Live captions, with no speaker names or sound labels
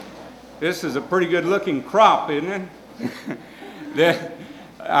This is a pretty good looking crop, isn't it?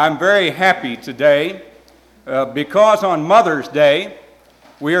 I'm very happy today because on Mother's Day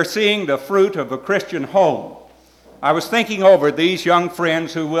we are seeing the fruit of a Christian home. I was thinking over these young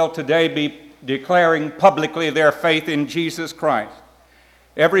friends who will today be declaring publicly their faith in Jesus Christ.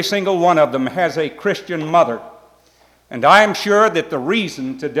 Every single one of them has a Christian mother. And I am sure that the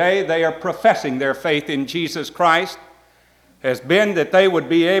reason today they are professing their faith in Jesus Christ has been that they would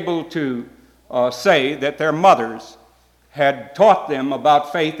be able to say that their mothers had taught them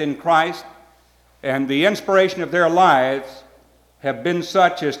about faith in Christ, and the inspiration of their lives have been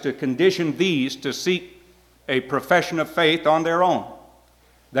such as to condition these to seek a profession of faith on their own.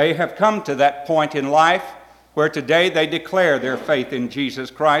 They have come to that point in life where today they declare their faith in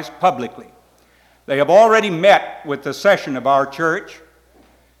Jesus Christ publicly. They have already met with the session of our church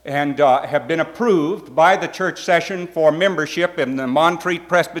and have been approved by the church session for membership in the Montreat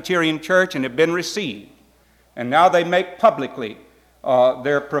Presbyterian Church and have been received. And now they make publicly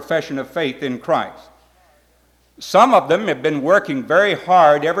their profession of faith in Christ. Some of them have been working very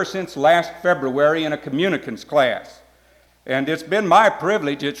hard ever since last February in a communicants class. And it's been my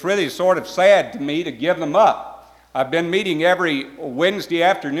privilege, it's really sort of sad to me to give them up. I've been meeting every Wednesday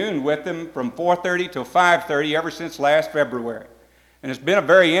afternoon with them from 4:30 to 5:30 ever since last February. And it's been a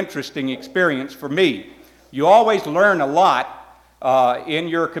very interesting experience for me. You always learn a lot in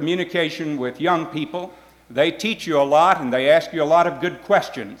your communication with young people. They teach you a lot and they ask you a lot of good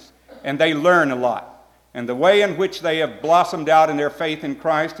questions and they learn a lot. And the way in which they have blossomed out in their faith in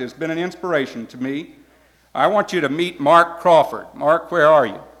Christ has been an inspiration to me. I want you to meet Mark Crawford. Mark, where are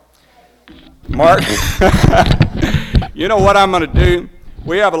you? Mark, you know what I'm going to do?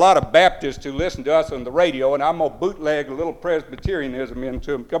 We have a lot of Baptists who listen to us on the radio, and I'm going to bootleg a little Presbyterianism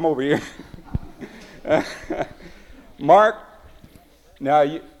into them. Come over here. Mark, now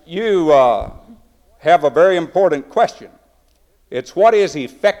you have a very important question. It's what is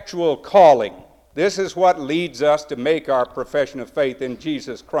effectual calling? This is what leads us to make our profession of faith in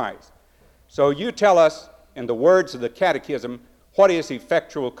Jesus Christ. So you tell us, in the words of the Catechism, what is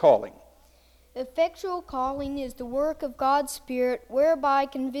effectual calling? Effectual calling is the work of God's Spirit, whereby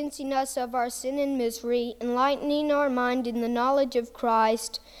convincing us of our sin and misery, enlightening our mind in the knowledge of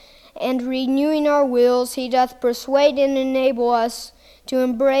Christ, and renewing our wills, he doth persuade and enable us to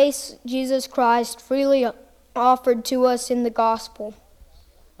embrace Jesus Christ freely offered to us in the gospel.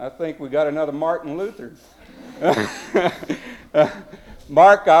 I think we got another Martin Luther.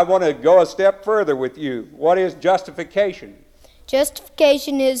 Mark, I want to go a step further with you. What is justification?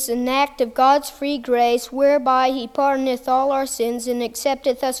 Justification is an act of God's free grace, whereby he pardoneth all our sins and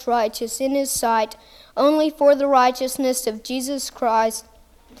accepteth us righteous in his sight, only for the righteousness of Jesus Christ,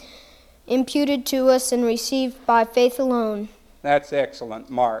 imputed to us and received by faith alone. That's excellent,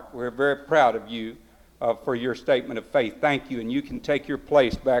 Mark. We're very proud of you for your statement of faith. Thank you, and you can take your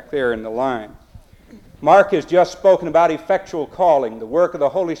place back there in the line. Mark has just spoken about effectual calling, the work of the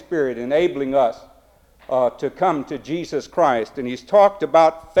Holy Spirit enabling us to come to Jesus Christ. And he's talked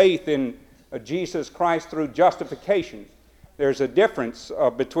about faith in Jesus Christ through justification. There's a difference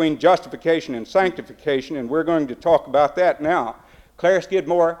between justification and sanctification, and we're going to talk about that now. Claire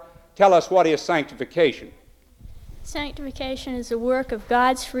Skidmore, tell us what is sanctification. Sanctification is the work of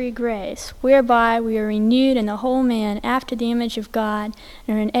God's free grace, whereby we are renewed in the whole man after the image of God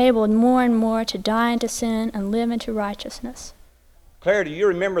and are enabled more and more to die unto sin and live into righteousness. Claire, do you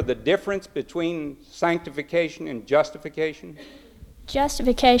remember the difference between sanctification and justification?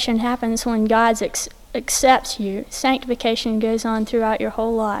 Justification happens when God accepts you. Sanctification goes on throughout your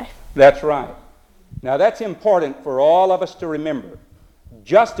whole life. That's right. Now that's important for all of us to remember.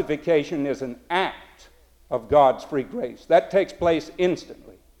 Justification is an act of God's free grace. That takes place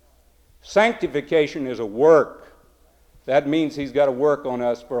instantly. Sanctification is a work. That means he's got to work on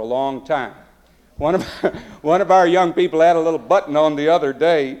us for a long time. One of our young people had a little button on the other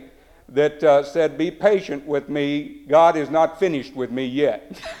day that said, "Be patient with me. God is not finished with me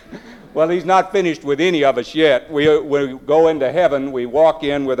yet." Well, he's not finished with any of us yet. We go into heaven. We walk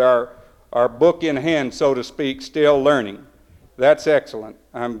in with our book in hand, so to speak, still learning. That's excellent.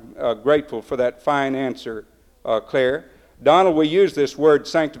 I'm grateful for that fine answer, Claire. Donald, we use this word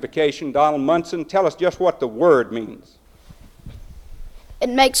sanctification. Donald Munson, tell us just what the word means. It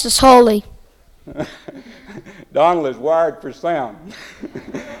makes us holy. Donald is wired for sound.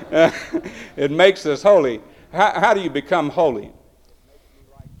 It makes us holy. How do you become holy?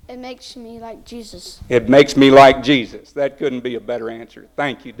 It makes me like Jesus. It makes me like Jesus. That couldn't be a better answer.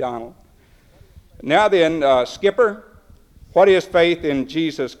 Thank you, Donald. Now then, Skipper, what is faith in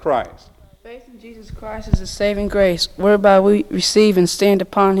Jesus Christ? Faith in Jesus Christ is a saving grace, whereby we receive and stand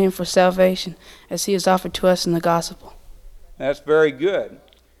upon him for salvation, as he is offered to us in the gospel. That's very good.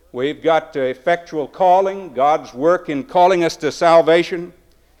 We've got effectual calling, God's work in calling us to salvation.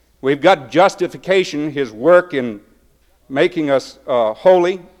 We've got justification, his work in making us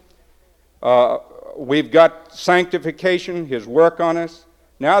holy. We've got sanctification, his work on us.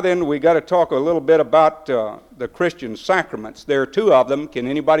 Now then, we got to talk a little bit about the Christian sacraments. There are two of them. Can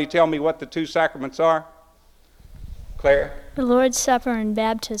anybody tell me what the two sacraments are? Claire? The Lord's Supper and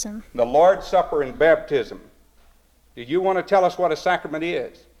baptism. The Lord's Supper and baptism. Do you want to tell us what a sacrament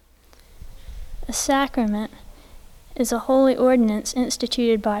is? A sacrament is a holy ordinance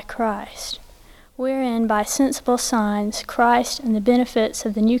instituted by Christ, wherein by sensible signs Christ and the benefits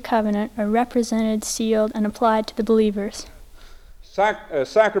of the new covenant are represented, sealed, and applied to the believers. A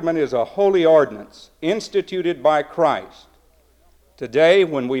sacrament is a holy ordinance instituted by Christ. Today,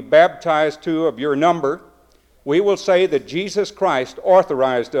 when we baptize two of your number, we will say that Jesus Christ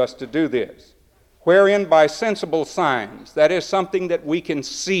authorized us to do this, wherein by sensible signs, that is something that we can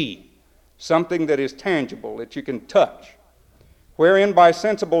see, something that is tangible, that you can touch, wherein by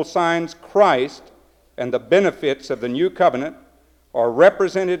sensible signs Christ and the benefits of the new covenant are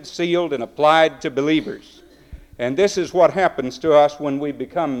represented, sealed, and applied to believers. And this is what happens to us when we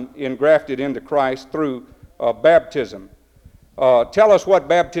become engrafted into Christ through baptism. Tell us what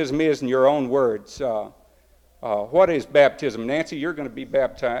baptism is in your own words. What is baptism? Nancy, you're going to be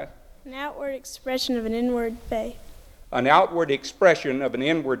baptized. An outward expression of an inward faith. An outward expression of an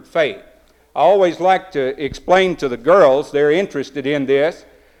inward faith. I always like to explain to the girls, they're interested in this,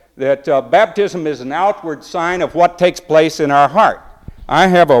 that baptism is an outward sign of what takes place in our heart. I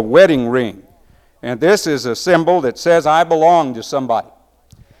have a wedding ring, and this is a symbol that says I belong to somebody.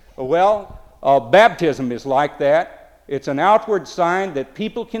 Well, baptism is like that. It's an outward sign that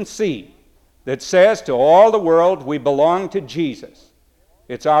people can see that says to all the world we belong to Jesus.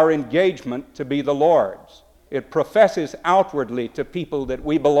 It's our engagement to be the Lord's. It professes outwardly to people that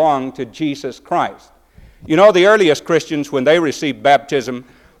we belong to Jesus Christ. You know, the earliest Christians, when they received baptism,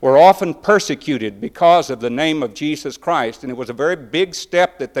 were often persecuted because of the name of Jesus Christ, and it was a very big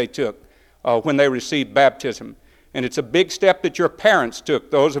step that they took when they received baptism. And it's a big step that your parents took,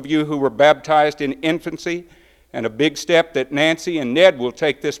 those of you who were baptized in infancy, and a big step that Nancy and Ned will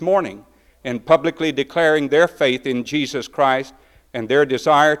take this morning in publicly declaring their faith in Jesus Christ and their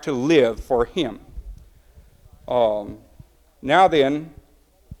desire to live for him. Now then,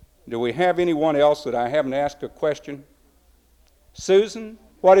 do we have anyone else that I haven't asked a question? Susan,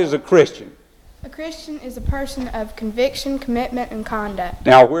 what is a Christian? A Christian is a person of conviction, commitment, and conduct.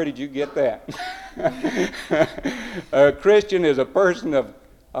 Now, where did you get that? A Christian is a person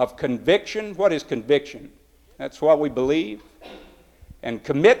of conviction. What is conviction? That's what we believe. And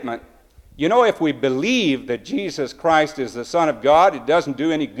commitment. You know, if we believe that Jesus Christ is the Son of God, it doesn't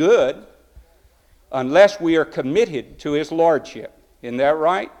do any good unless we are committed to his lordship. Isn't that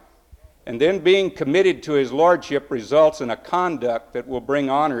right? And then being committed to his lordship results in a conduct that will bring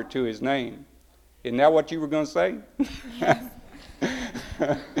honor to his name. Isn't that what you were going to say? Yes.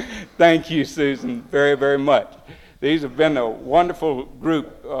 Thank you, Susan, very, very much. These have been a wonderful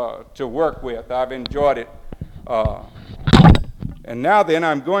group to work with. I've enjoyed it. And now then,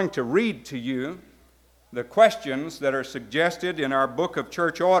 I'm going to read to you the questions that are suggested in our book of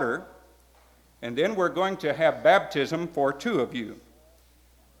church order, and then we're going to have baptism for two of you.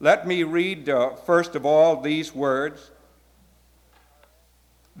 Let me read, first of all, these words.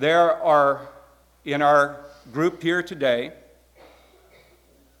 There are, in our group here today,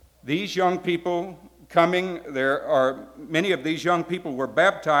 these young people coming, many of these young people were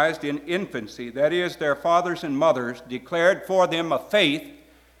baptized in infancy. That is, their fathers and mothers declared for them a faith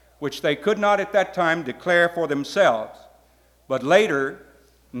which they could not at that time declare for themselves. But later,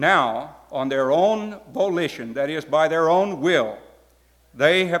 now, on their own volition, that is, by their own will,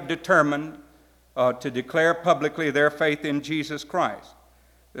 they have determined to declare publicly their faith in Jesus Christ.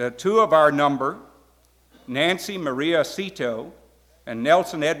 Two of our number, Nancy Maria Cito and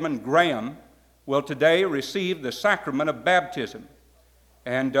Nelson Edmund Graham, will today receive the sacrament of baptism.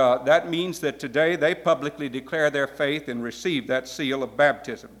 And that means that today they publicly declare their faith and receive that seal of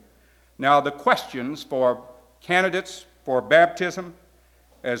baptism. Now, the questions for candidates for baptism,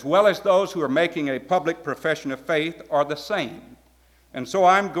 as well as those who are making a public profession of faith, are the same. And so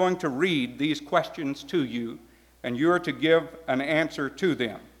I'm going to read these questions to you, and you're to give an answer to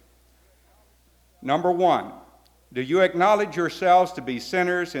them. Number 1, do you acknowledge yourselves to be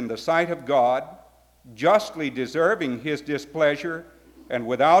sinners in the sight of God, justly deserving his displeasure, and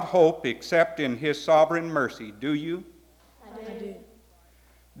without hope except in his sovereign mercy? Do you? I do.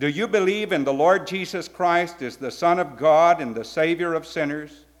 Do you believe in the Lord Jesus Christ as the Son of God and the Savior of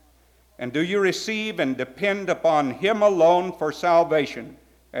sinners? And do you receive and depend upon him alone for salvation,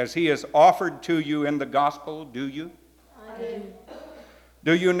 as he is offered to you in the gospel? Do you? I do.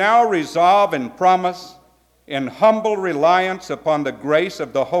 Do you now resolve and promise in humble reliance upon the grace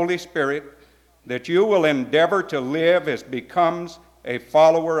of the Holy Spirit that you will endeavor to live as becomes a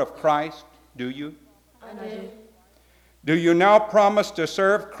follower of Christ? Do you? I do. Do you now promise to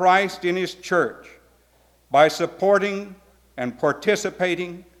serve Christ in his church by supporting and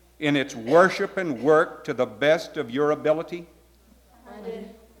participating in its worship and work to the best of your ability? I do.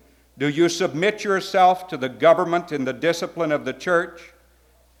 Do you submit yourself to the government and the discipline of the church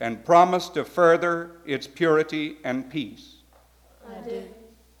and promise to further its purity and peace? I do.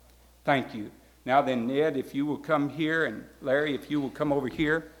 Thank you. Now then, Ned, if you will come here, and Larry, if you will come over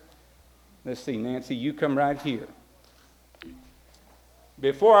here. Let's see, Nancy, you come right here.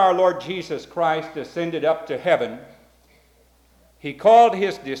 Before our Lord Jesus Christ ascended up to heaven, he called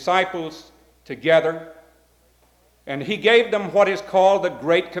his disciples together, and he gave them what is called the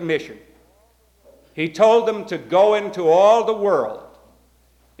Great Commission. He told them to go into all the world,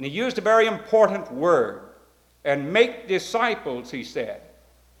 and he used a very important word, and make disciples, he said,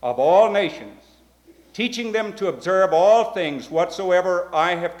 of all nations, teaching them to observe all things whatsoever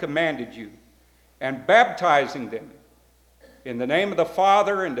I have commanded you, and baptizing them in the name of the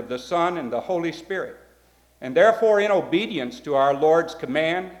Father and of the Son and the Holy Spirit. And therefore, in obedience to our Lord's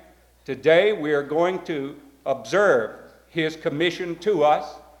command, today we are going to observe his commission to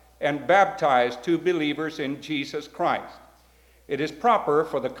us and baptize two believers in Jesus Christ. It is proper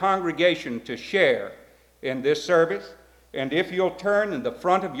for the congregation to share in this service, and if you'll turn in the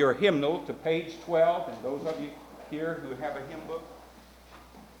front of your hymnal to page 12, and those of you here who have a hymn book,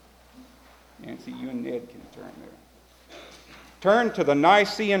 Nancy, you and Ned can turn there. Turn to the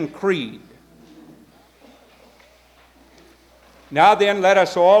Nicene Creed. Now then, let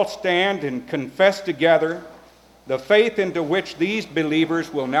us all stand and confess together the faith into which these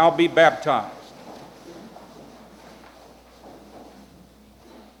believers will now be baptized.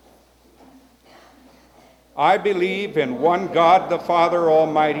 I believe in one God the Father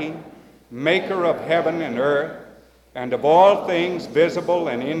Almighty, maker of heaven and earth, and of all things visible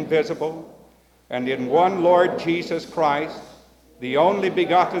and invisible, and in one Lord Jesus Christ, the only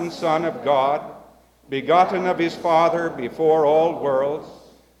begotten Son of God, begotten of his Father before all worlds,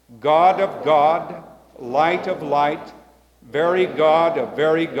 God of God, light of light, very God of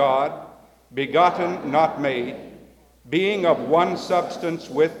very God, begotten, not made, being of one substance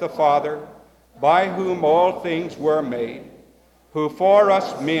with the Father, by whom all things were made, who for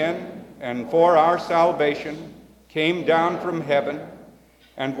us men and for our salvation came down from heaven,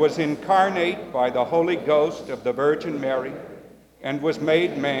 and was incarnate by the Holy Ghost of the Virgin Mary, and was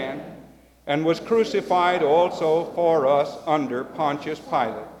made man, and was crucified also for us under Pontius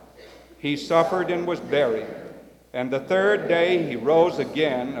Pilate. He suffered and was buried, and the third day he rose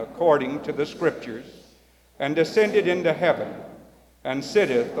again according to the Scriptures, and ascended into heaven, and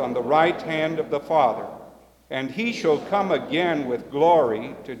sitteth on the right hand of the Father. And he shall come again with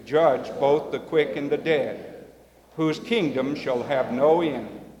glory to judge both the quick and the dead, whose kingdom shall have no end.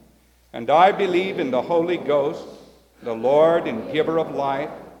 And I believe in the Holy Ghost, the Lord and giver of life,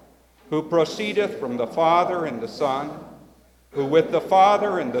 who proceedeth from the Father and the Son, who with the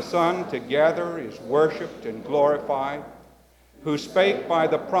Father and the Son together is worshipped and glorified, who spake by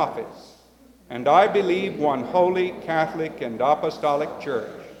the prophets. And I believe one holy, Catholic, and apostolic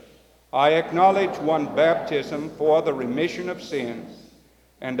church. I acknowledge one baptism for the remission of sins,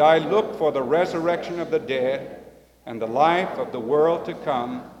 and I look for the resurrection of the dead and the life of the world to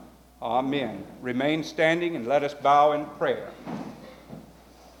come. Amen. Remain standing and let us bow in prayer.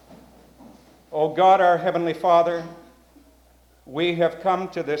 O God, our Heavenly Father, we have come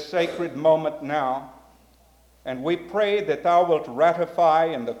to this sacred moment now, and we pray that thou wilt ratify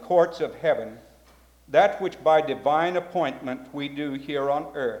in the courts of heaven that which by divine appointment we do here on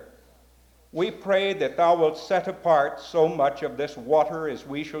earth. We pray that thou wilt set apart so much of this water as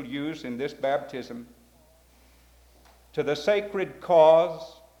we shall use in this baptism to the sacred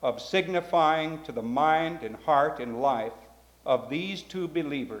cause of signifying to the mind and heart and life of these two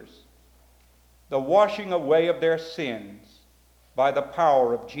believers the washing away of their sins by the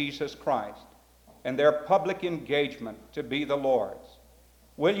power of Jesus Christ and their public engagement to be the Lord's.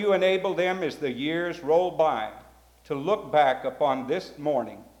 Will you enable them as the years roll by to look back upon this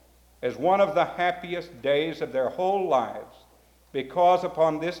morning as one of the happiest days of their whole lives, because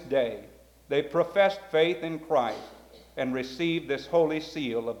upon this day they professed faith in Christ and received this holy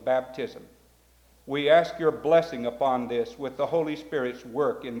seal of baptism. We ask your blessing upon this with the Holy Spirit's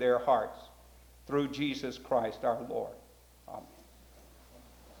work in their hearts through Jesus Christ our Lord. Amen.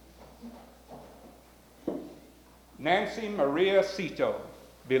 Nancy Maria Cito,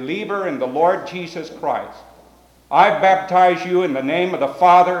 believer in the Lord Jesus Christ, I baptize you in the name of the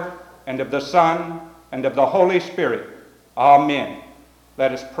Father, and of the Son, and of the Holy Spirit. Amen.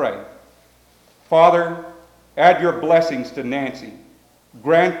 Let us pray. Father, add your blessings to Nancy.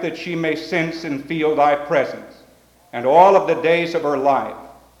 Grant that she may sense and feel thy presence, and all of the days of her life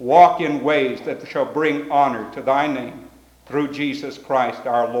walk in ways that shall bring honor to thy name, through Jesus Christ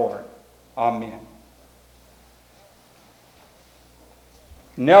our Lord. Amen.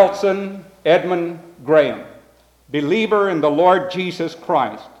 Nelson Edmund Graham, believer in the Lord Jesus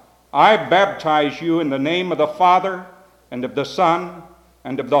Christ, I baptize you in the name of the Father, and of the Son,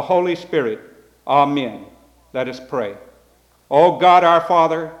 and of the Holy Spirit. Amen. Let us pray. O God our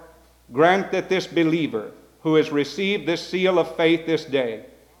Father, grant that this believer who has received this seal of faith this day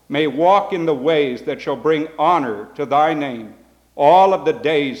may walk in the ways that shall bring honor to thy name all of the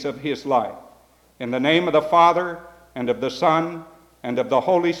days of his life. In the name of the Father, and of the Son, and of the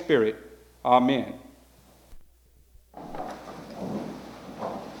Holy Spirit. Amen.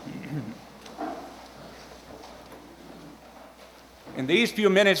 In these few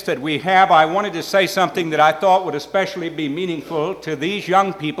minutes that we have, I wanted to say something that I thought would especially be meaningful to these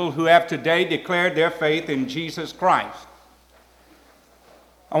young people who have today declared their faith in Jesus Christ.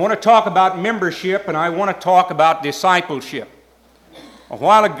 I want to talk about membership, and I want to talk about discipleship. A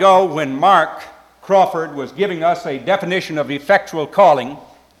while ago, when Mark Crawford was giving us a definition of effectual calling,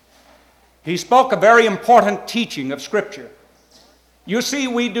 he spoke a very important teaching of Scripture. You see,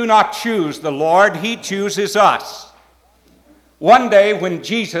 we do not choose the Lord, he chooses us. One day when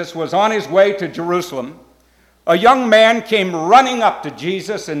Jesus was on his way to Jerusalem, a young man came running up to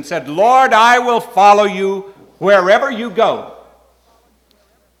Jesus and said, Lord, I will follow you wherever you go.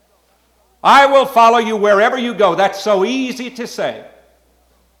 I will follow you wherever you go. That's so easy to say.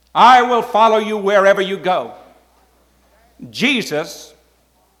 I will follow you wherever you go. Jesus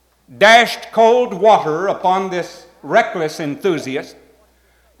dashed cold water upon this reckless enthusiast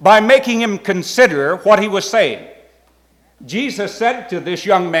by making him consider what he was saying. Jesus said to this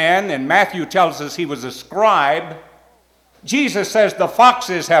young man, and Matthew tells us he was a scribe, Jesus says the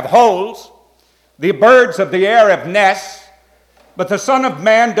foxes have holes, the birds of the air have nests, but the Son of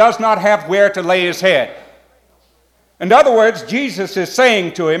Man does not have where to lay his head. In other words, Jesus is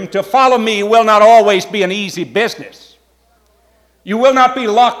saying to him, to follow me will not always be an easy business. You will not be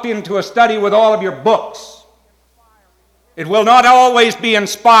locked into a study with all of your books. It will not always be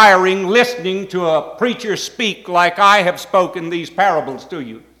inspiring listening to a preacher speak like I have spoken these parables to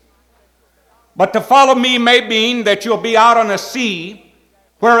you. But to follow me may mean that you'll be out on a sea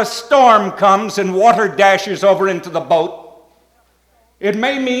where a storm comes and water dashes over into the boat. It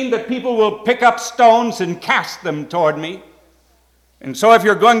may mean that people will pick up stones and cast them toward me. And so if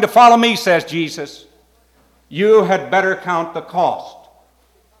you're going to follow me, says Jesus, you had better count the cost.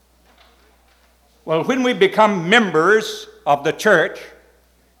 Well, when we become members of the church,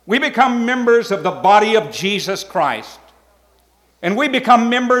 we become members of the body of Jesus Christ. And we become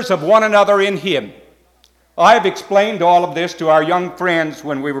members of one another in him. I've explained all of this to our young friends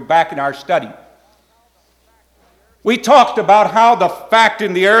when we were back in our study. We talked about how the fact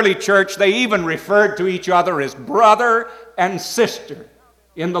in the early church they even referred to each other as brother and sister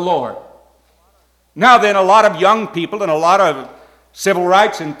in the Lord. Now then, a lot of young people and a lot of civil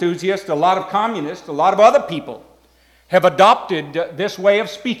rights enthusiasts, a lot of communists, a lot of other people have adopted this way of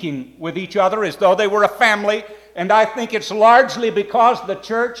speaking with each other as though they were a family, and I think it's largely because the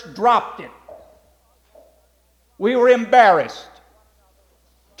church dropped it. We were embarrassed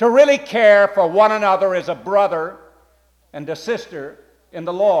to really care for one another as a brother and a sister in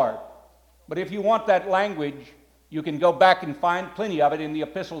the Lord. But if you want that language, you can go back and find plenty of it in the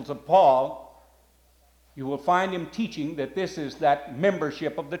epistles of Paul. You will find him teaching that this is that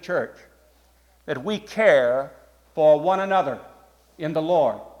membership of the church, that we care for one another in the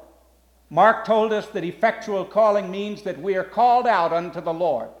Lord. Mark told us that effectual calling means that we are called out unto the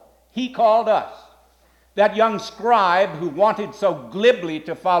Lord. He called us. That young scribe who wanted so glibly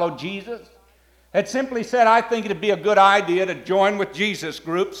to follow Jesus had simply said, I think it'd be a good idea to join with Jesus'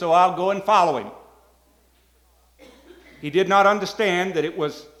 group, so I'll go and follow him. He did not understand that it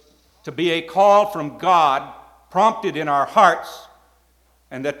was to be a call from God prompted in our hearts,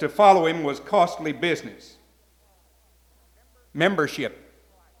 and that to follow him was costly business. Membership.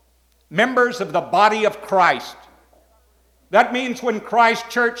 Members of the body of Christ. That means when Christ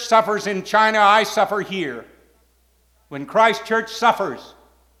Church suffers in China, I suffer here. When Christ Church suffers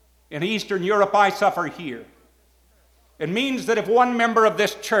In Eastern Europe, I suffer here. It means that if one member of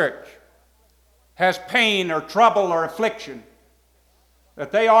this church has pain or trouble or affliction,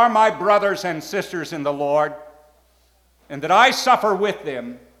 that they are my brothers and sisters in the Lord, and that I suffer with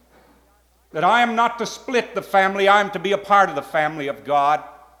them, that I am not to split the family, I am to be a part of the family of God,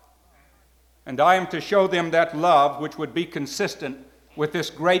 and I am to show them that love which would be consistent with this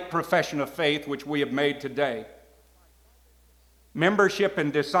great profession of faith which we have made today. Membership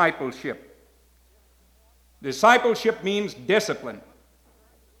and discipleship. Discipleship means discipline.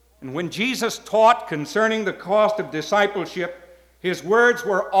 And when Jesus taught concerning the cost of discipleship, his words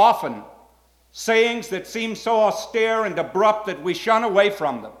were often sayings that seem so austere and abrupt that we shun away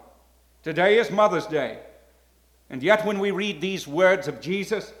from them. Today is Mother's Day. And yet when we read these words of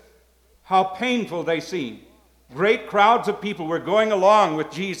Jesus, how painful they seem. Great crowds of people were going along with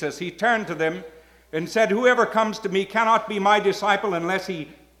Jesus. He turned to them and said, "Whoever comes to me cannot be my disciple unless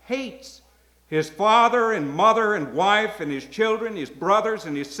he hates his father and mother and wife and his children, his brothers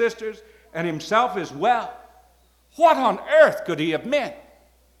and his sisters, and himself as well." What on earth could he have meant?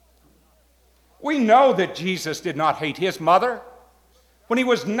 We know that Jesus did not hate his mother. When he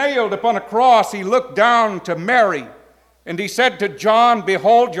was nailed upon a cross, he looked down to Mary, and he said to John,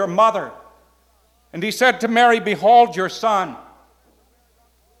 "Behold your mother." And he said to Mary, "Behold your son."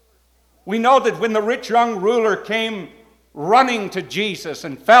 We know that when the rich young ruler came running to Jesus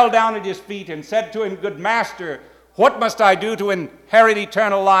and fell down at his feet and said to him, "Good master, what must I do to inherit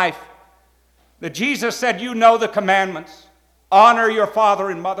eternal life?" that Jesus said, "You know the commandments. Honor your father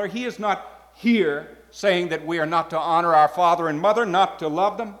and mother." He is not here saying that we are not to honor our father and mother, not to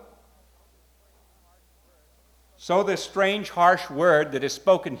love them. So this strange, harsh word that is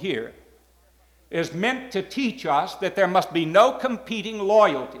spoken here is meant to teach us that there must be no competing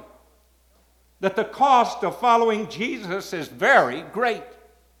loyalty, that the cost of following Jesus is very great.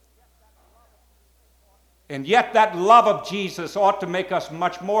 And yet that love of Jesus ought to make us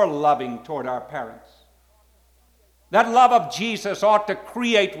much more loving toward our parents. That love of Jesus ought to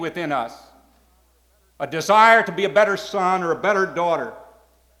create within us a desire to be a better son or a better daughter.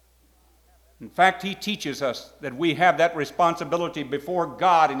 In fact, he teaches us that we have that responsibility before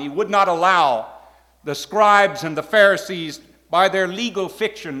God, and he would not allow the scribes and the Pharisees, by their legal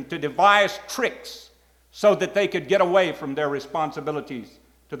fiction, to devise tricks so that they could get away from their responsibilities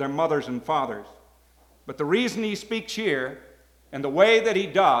to their mothers and fathers. But the reason he speaks here, and the way that he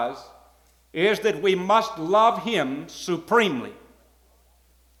does, is that we must love him supremely.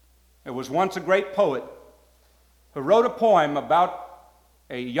 There was once a great poet who wrote a poem about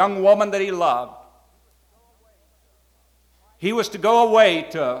a young woman that he loved. He was to go away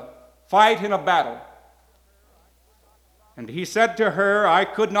to fight in a battle. And he said to her, "I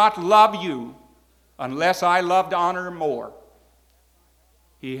could not love you unless I loved honor more."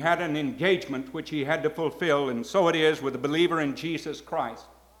 He had an engagement which he had to fulfill, and so it is with a believer in Jesus Christ.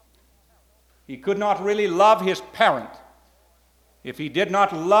 He could not really love his parent if he did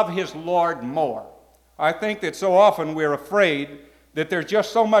not love his Lord more. I think that so often we're afraid that there's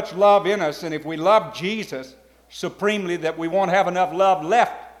just so much love in us, and if we love Jesus supremely, that we won't have enough love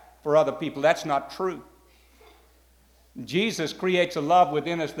left for other people. That's not true. Jesus creates a love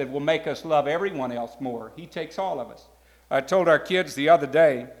within us that will make us love everyone else more. He takes all of us. I told our kids the other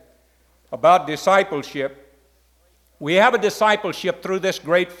day about discipleship. We have a discipleship through this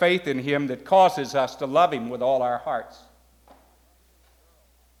great faith in him that causes us to love him with all our hearts.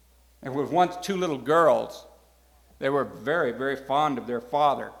 There were once two little girls. They were very, very fond of their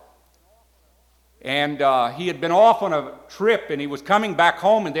father. And he had been off on a trip, and he was coming back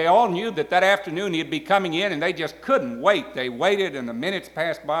home, and they all knew that afternoon he'd be coming in, and they just couldn't wait. They waited, and the minutes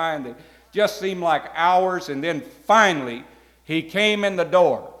passed by, and they just seemed like hours, and then finally he came in the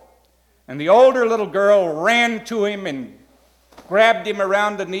door. And the older little girl ran to him and grabbed him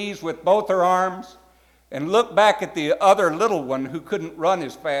around the knees with both her arms and looked back at the other little one who couldn't run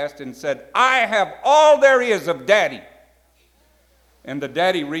as fast and said, "I have all there is of Daddy." And the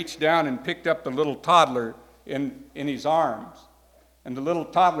daddy reached down and picked up the little toddler in his arms. And the little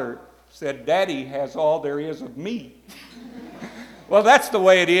toddler said, "Daddy has all there is of me." Well, that's the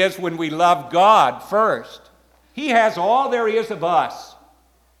way it is when we love God first. He has all there is of us.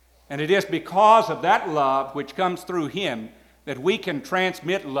 And it is because of that love which comes through him that we can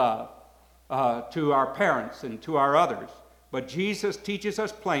transmit love to our parents and to our others. But Jesus teaches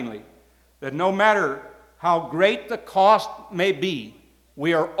us plainly that no matter how great the cost may be,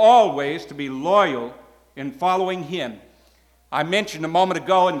 we are always to be loyal in following him. I mentioned a moment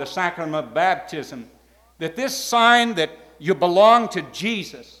ago in the sacrament of baptism that this sign that you belong to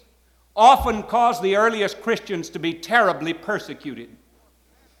Jesus often caused the earliest Christians to be terribly persecuted.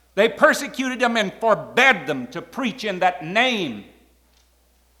 They persecuted them and forbade them to preach in that name,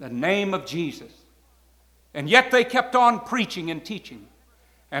 the name of Jesus. And yet they kept on preaching and teaching.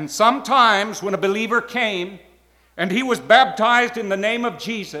 And sometimes when a believer came and he was baptized in the name of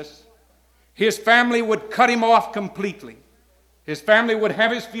Jesus, his family would cut him off completely. His family would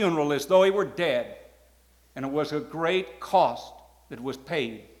have his funeral as though he were dead. And it was a great cost that was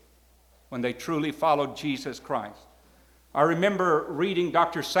paid when they truly followed Jesus Christ. I remember reading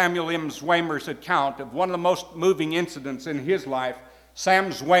Dr. Samuel M. Zwemer's account of one of the most moving incidents in his life.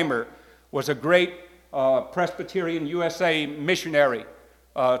 Sam Zwemer was a great Presbyterian USA missionary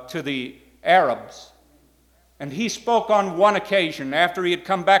to the Arabs. And he spoke on one occasion after he had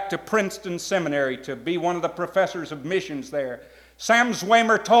come back to Princeton Seminary to be one of the professors of missions there. Sam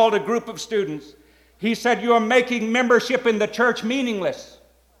Zwemer told a group of students, he said, "You are making membership in the church meaningless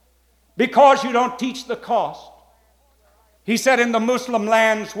because you don't teach the cost." He said, "In the Muslim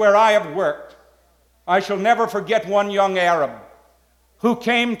lands where I have worked, I shall never forget one young Arab who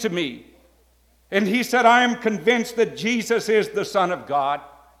came to me. And he said, 'I am convinced that Jesus is the Son of God.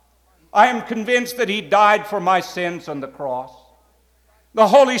 I am convinced that he died for my sins on the cross. The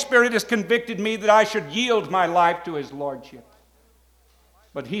Holy Spirit has convicted me that I should yield my life to his lordship.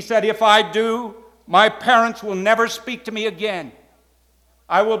 But he said, if I do, my parents will never speak to me again.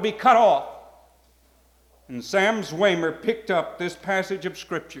 I will be cut off.'" And Sam Zwemer picked up this passage of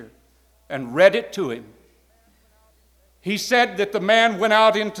Scripture and read it to him. He said that the man went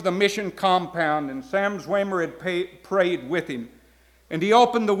out into the mission compound, and Sam Zwemer had prayed with him. And he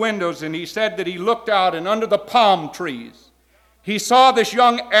opened the windows, and he said that he looked out, and under the palm trees, he saw this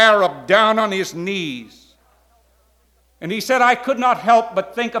young Arab down on his knees. And he said, "I could not help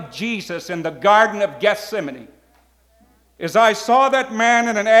but think of Jesus in the Garden of Gethsemane as I saw that man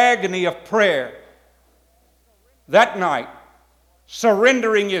in an agony of prayer that night,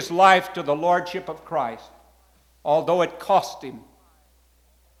 surrendering his life to the Lordship of Christ, although it cost him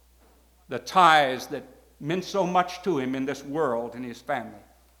the ties that meant so much to him in this world and his family."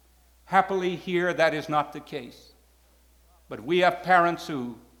 Happily here, that is not the case. But we have parents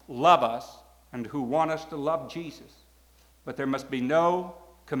who love us and who want us to love Jesus. But there must be no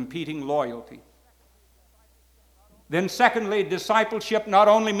competing loyalty. Then secondly, discipleship not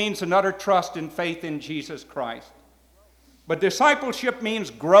only means an utter trust and faith in Jesus Christ, but discipleship means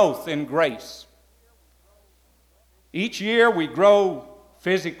growth in grace. Each year we grow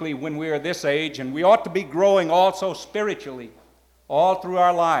physically when we are this age, and we ought to be growing also spiritually all through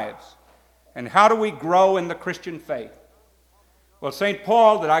our lives. And how do we grow in the Christian faith? Well, St.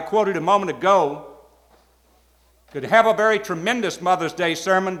 Paul, that I quoted a moment ago, could have a very tremendous Mother's Day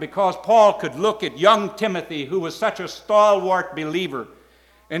sermon because Paul could look at young Timothy, who was such a stalwart believer,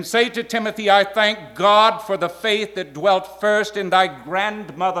 and say to Timothy, "I thank God for the faith that dwelt first in thy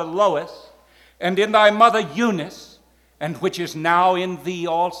grandmother Lois and in thy mother Eunice, and which is now in thee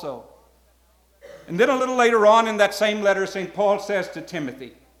also." And then a little later on in that same letter, St. Paul says to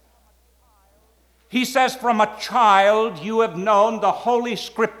Timothy, he says, "From a child you have known the Holy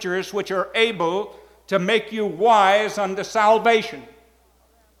Scriptures, which are able to make you wise unto salvation."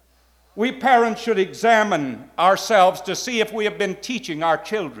 We parents should examine ourselves to see if we have been teaching our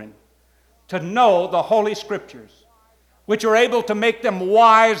children to know the Holy Scriptures, which are able to make them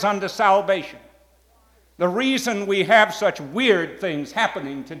wise unto salvation. The reason we have such weird things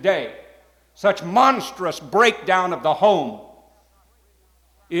happening today, such monstrous breakdown of the home,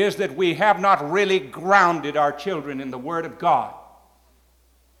 is that we have not really grounded our children in the Word of God.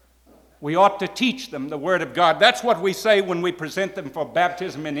 We ought to teach them the Word of God. That's what we say when we present them for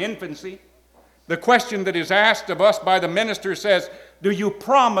baptism in infancy. The question that is asked of us by the minister says, do you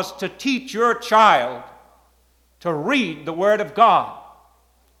promise to teach your child to read the Word of God,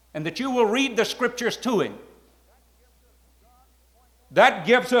 and that you will read the Scriptures to him? That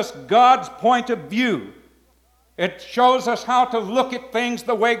gives us God's point of view. It shows us how to look at things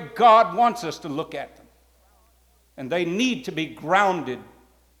the way God wants us to look at them. And they need to be grounded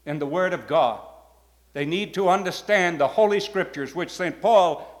in the Word of God. They need to understand the Holy Scriptures, which St.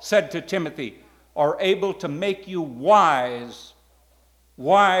 Paul said to Timothy, are able to make you wise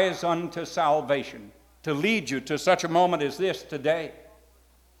unto salvation, to lead you to such a moment as this today.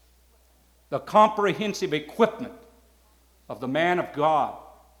 The comprehensive equipment of the man of God.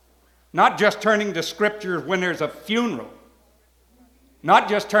 Not just turning to Scripture when there's a funeral. Not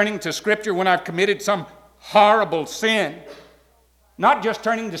just turning to Scripture when I've committed some horrible sin. Not just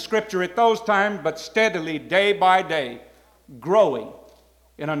turning to Scripture at those times, but steadily, day by day, growing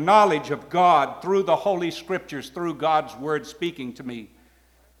in a knowledge of God through the Holy Scriptures, through God's Word speaking to me.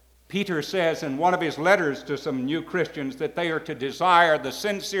 Peter says in one of his letters to some new Christians that they are to desire the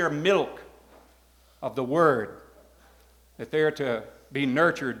sincere milk of the Word, that they are to be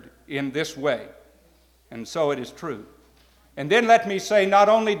nurtured in this way. And so it is true. And then let me say, not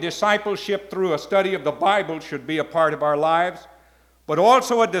only discipleship through a study of the Bible should be a part of our lives, but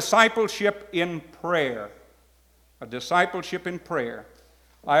also a discipleship in prayer. A discipleship in prayer.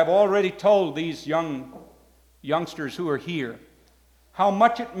 I have already told these youngsters who are here how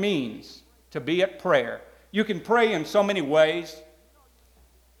much it means to be at prayer. You can pray in so many ways.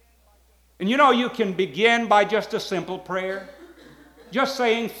 And you know, you can begin by just a simple prayer. Just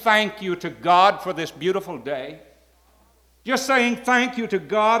saying thank you to God for this beautiful day. Just saying thank you to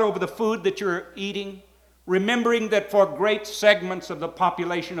God over the food that you're eating. Remembering that for great segments of the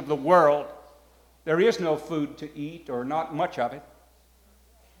population of the world, there is no food to eat or not much of it.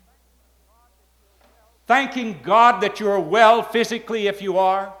 Thanking God that you're well physically if you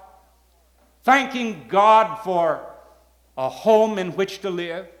are. Thanking God for a home in which to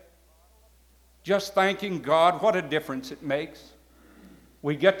live. Just thanking God, what a difference it makes.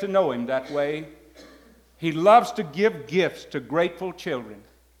 We get to know Him that way. He loves to give gifts to grateful children.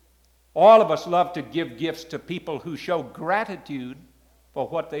 All of us love to give gifts to people who show gratitude for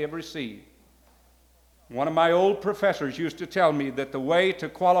what they have received. One of my old professors used to tell me that the way to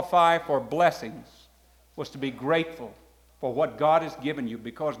qualify for blessings was to be grateful for what God has given you,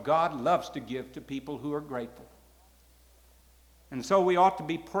 because God loves to give to people who are grateful. And so we ought to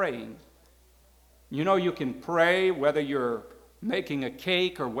be praying. You know, you can pray whether you're making a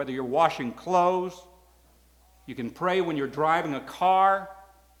cake or whether you're washing clothes. You can pray when you're driving a car.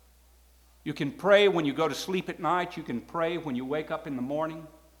 You can pray when you go to sleep at night. You can pray when you wake up in the morning.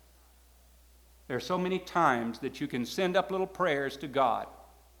 There are so many times that you can send up little prayers to God.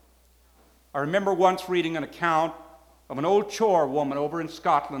 I remember once reading an account of an old chore woman over in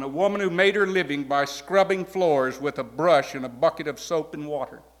Scotland, a woman who made her living by scrubbing floors with a brush and a bucket of soap and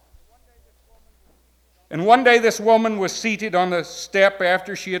water. And one day this woman was seated on the step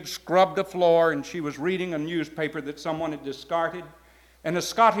after she had scrubbed the floor, and she was reading a newspaper that someone had discarded. And a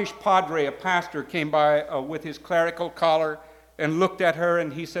Scottish padre, a pastor, came by with his clerical collar and looked at her,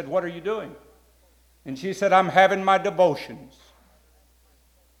 and he said, "What are you doing?" And she said, "I'm having my devotions."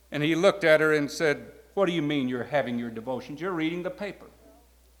 And he looked at her and said, "What do you mean you're having your devotions? You're reading the paper."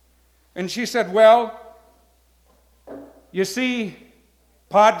 And she said, "Well, you see,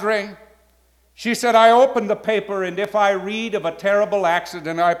 Padre," she said, "I open the paper, and if I read of a terrible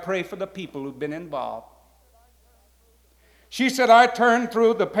accident, I pray for the people who've been involved. She said, I turn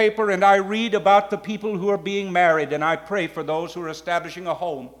through the paper and I read about the people who are being married, and I pray for those who are establishing a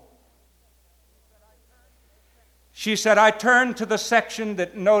home. She said, I turn to the section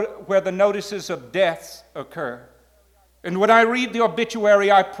where the notices of deaths occur. And when I read the obituary,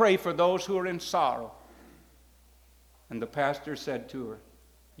 I pray for those who are in sorrow." And the pastor said to her,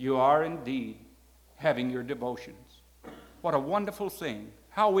 "You are indeed having your devotions." What a wonderful thing.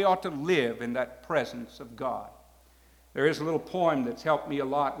 How we ought to live in that presence of God. There is a little poem that's helped me a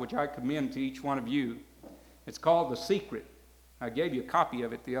lot, which I commend to each one of you. It's called "The Secret." I gave you a copy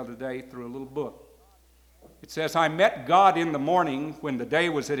of it the other day through a little book. It says, "I met God in the morning when the day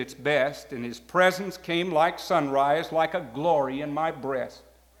was at its best, and His presence came like sunrise, like a glory in my breast.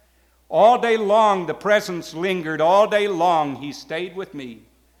 All day long the presence lingered, all day long He stayed with me,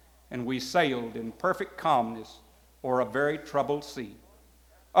 and we sailed in perfect calmness o'er a very troubled sea.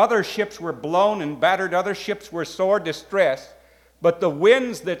 Other ships were blown and battered, other ships were sore distressed, but the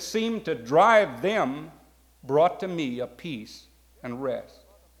winds that seemed to drive them brought to me a peace and rest.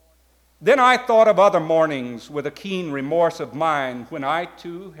 Then I thought of other mornings with a keen remorse of mine, when I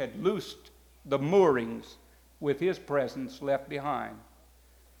too had loosed the moorings with His presence left behind.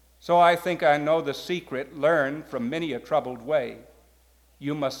 So I think I know the secret learned from many a troubled way.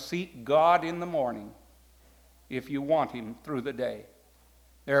 You must seek God in the morning if you want Him through the day."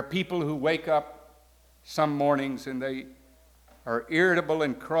 There are people who wake up some mornings and they are irritable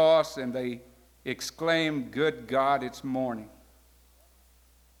and cross, and they exclaim, "Good God, it's morning."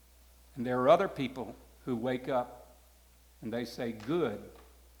 And there are other people who wake up and they say, "Good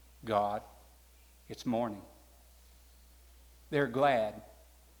God, it's morning." They're glad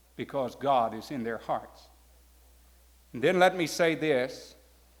because God is in their hearts. And then let me say this,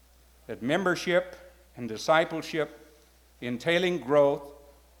 that membership and discipleship entailing growth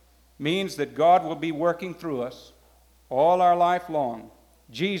means that God will be working through us all our life long.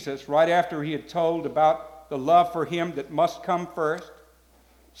 Jesus, right after He had told about the love for Him that must come first,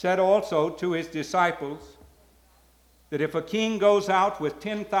 said also to His disciples that if a king goes out with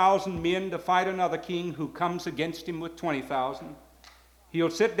 10,000 men to fight another king who comes against him with 20,000, he'll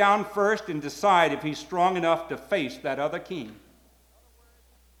sit down first and decide if he's strong enough to face that other king.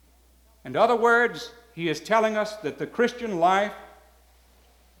 In other words, he is telling us that the Christian life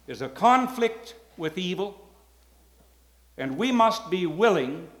is a conflict with evil, and we must be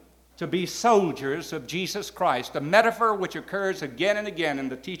willing to be soldiers of Jesus Christ, a metaphor which occurs again and again in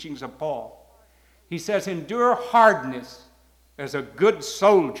the teachings of Paul. He says, endure hardness as a good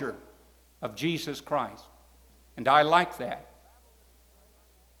soldier of Jesus Christ. And I like that.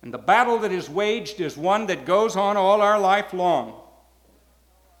 And the battle that is waged is one that goes on all our life long.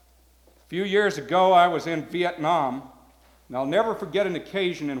 A few years ago, I was in Vietnam, and I'll never forget an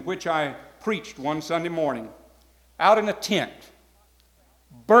occasion in which I preached one Sunday morning out in a tent,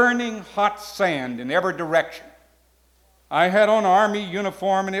 burning hot sand in every direction. I had on an army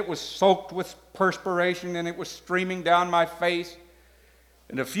uniform, and it was soaked with perspiration, and it was streaming down my face.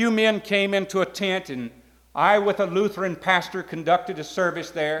 And a few men came into a tent, and I, with a Lutheran pastor, conducted a service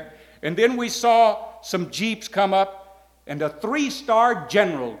there. And then we saw some jeeps come up, and a 3-star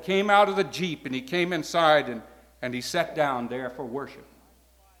general came out of the jeep, and he came inside, and he sat down there for worship.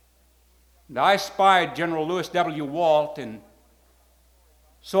 And I spied General Lewis W. Walt, and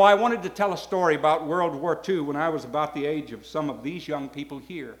so I wanted to tell a story about World War II when I was about the age of some of these young people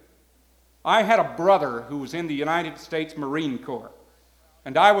here. I had a brother who was in the United States Marine Corps,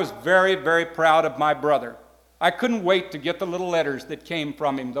 and I was very, very proud of my brother. I couldn't wait to get the little letters that came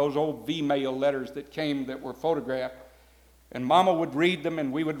from him, those old V-mail letters that came that were photographed. And Mama would read them,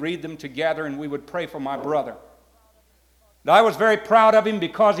 and we would read them together, and we would pray for my brother. And I was very proud of him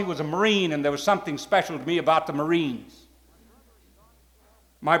because he was a Marine, and there was something special to me about the Marines.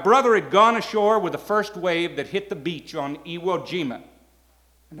 My brother had gone ashore with the first wave that hit the beach on Iwo Jima,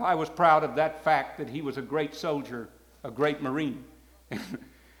 and I was proud of that fact that he was a great soldier, a great Marine.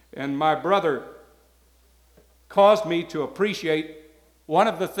 And my brother caused me to appreciate one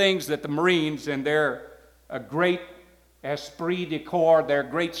of the things that the Marines and their great esprit de corps, their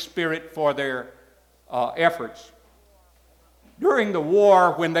great spirit for their efforts. During the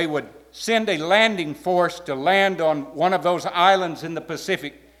war, when they would send a landing force to land on one of those islands in the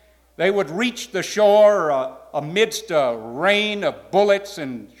Pacific, they would reach the shore amidst a rain of bullets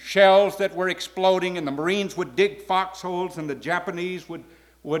and shells that were exploding, and the Marines would dig foxholes, and the Japanese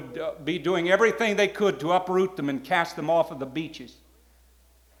would be doing everything they could to uproot them and cast them off of the beaches.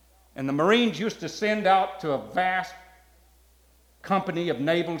 And the Marines used to send out to a vast company of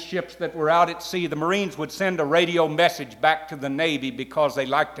naval ships that were out at sea. The Marines would send a radio message back to the Navy because they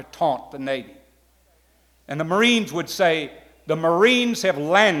liked to taunt the Navy. And the Marines would say, "The Marines have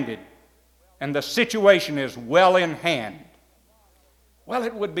landed, and the situation is well in hand." Well,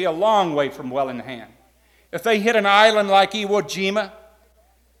 it would be a long way from well in hand. If they hit an island like Iwo Jima,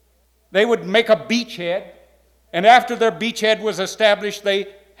 they would make a beachhead, and after their beachhead was established,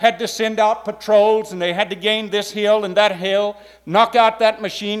 they had to send out patrols, and they had to gain this hill and that hill, knock out that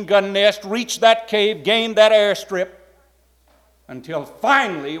machine gun nest, reach that cave, gain that airstrip, until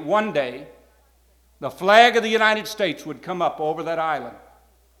finally, one day, the flag of the United States would come up over that island,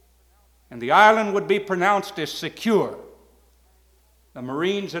 and the island would be pronounced as secure. The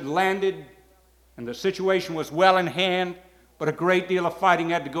Marines had landed, and the situation was well in hand, but a great deal of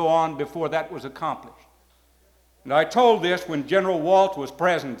fighting had to go on before that was accomplished. And I told this when General Walt was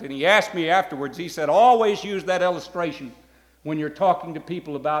present, and he asked me afterwards, he said, always use that illustration when you're talking to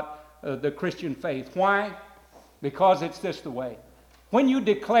people about the Christian faith. Why? Because it's this the way. When you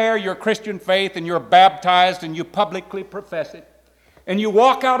declare your Christian faith and you're baptized and you publicly profess it, and you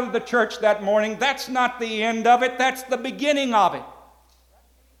walk out of the church that morning, that's not the end of it, that's the beginning of it.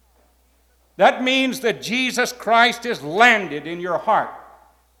 That means that Jesus Christ has landed in your heart,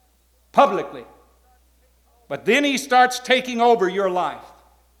 publicly. But then he starts taking over your life,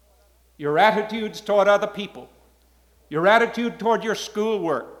 your attitudes toward other people, your attitude toward your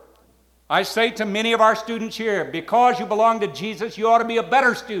schoolwork. I say to many of our students here, because you belong to Jesus, you ought to be a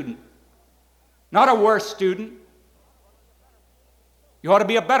better student, not a worse student. You ought to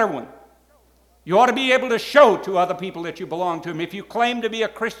be a better one. You ought to be able to show to other people that you belong to them. If you claim to be a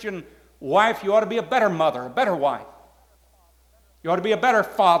Christian wife, you ought to be a better mother, a better wife. You ought to be a better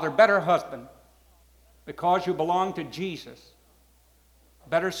father, better husband. Because you belong to Jesus,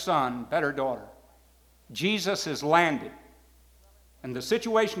 better son, better daughter. Jesus has landed, and the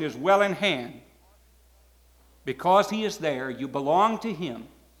situation is well in hand. Because he is there, you belong to him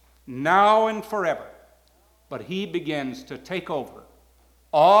now and forever. But he begins to take over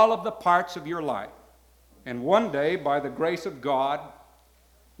all of the parts of your life. And one day, by the grace of God,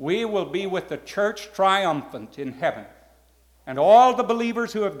 we will be with the church triumphant in heaven. And all the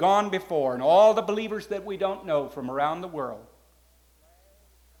believers who have gone before, and all the believers that we don't know from around the world.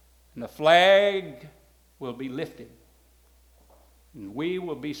 And the flag will be lifted. And we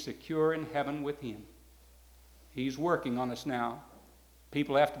will be secure in heaven with him. He's working on us now.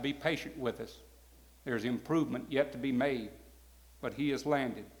 People have to be patient with us. There's improvement yet to be made. But he has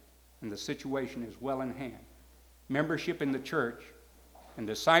landed, and the situation is well in hand. Membership in the church and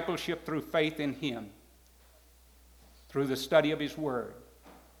discipleship through faith in him, through the study of his word,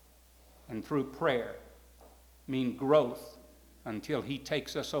 and through prayer mean growth until he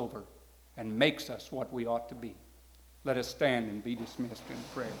takes us over and makes us what we ought to be. Let us stand and be dismissed in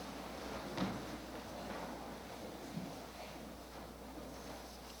prayer.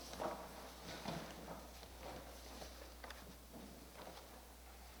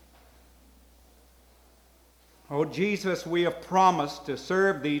 O Jesus, we have promised to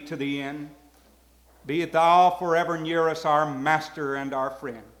serve thee to the end. Be thou forever near us, our master and our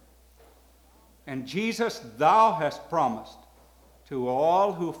friend. And Jesus, thou hast promised to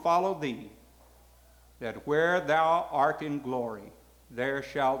all who follow thee that where thou art in glory, there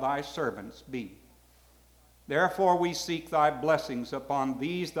shall thy servants be. Therefore we seek thy blessings upon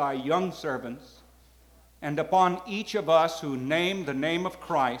these thy young servants and upon each of us who name the name of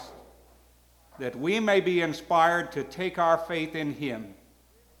Christ, that we may be inspired to take our faith in him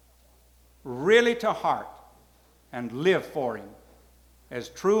really to heart and live for him as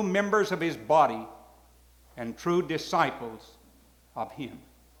true members of his body and true disciples of him.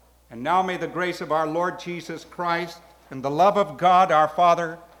 And now may the grace of our Lord Jesus Christ and the love of God our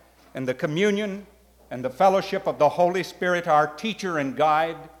Father and the communion and the fellowship of the Holy Spirit, our teacher and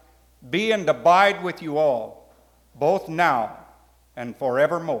guide, be and abide with you all, both now and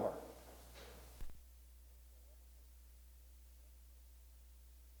forevermore.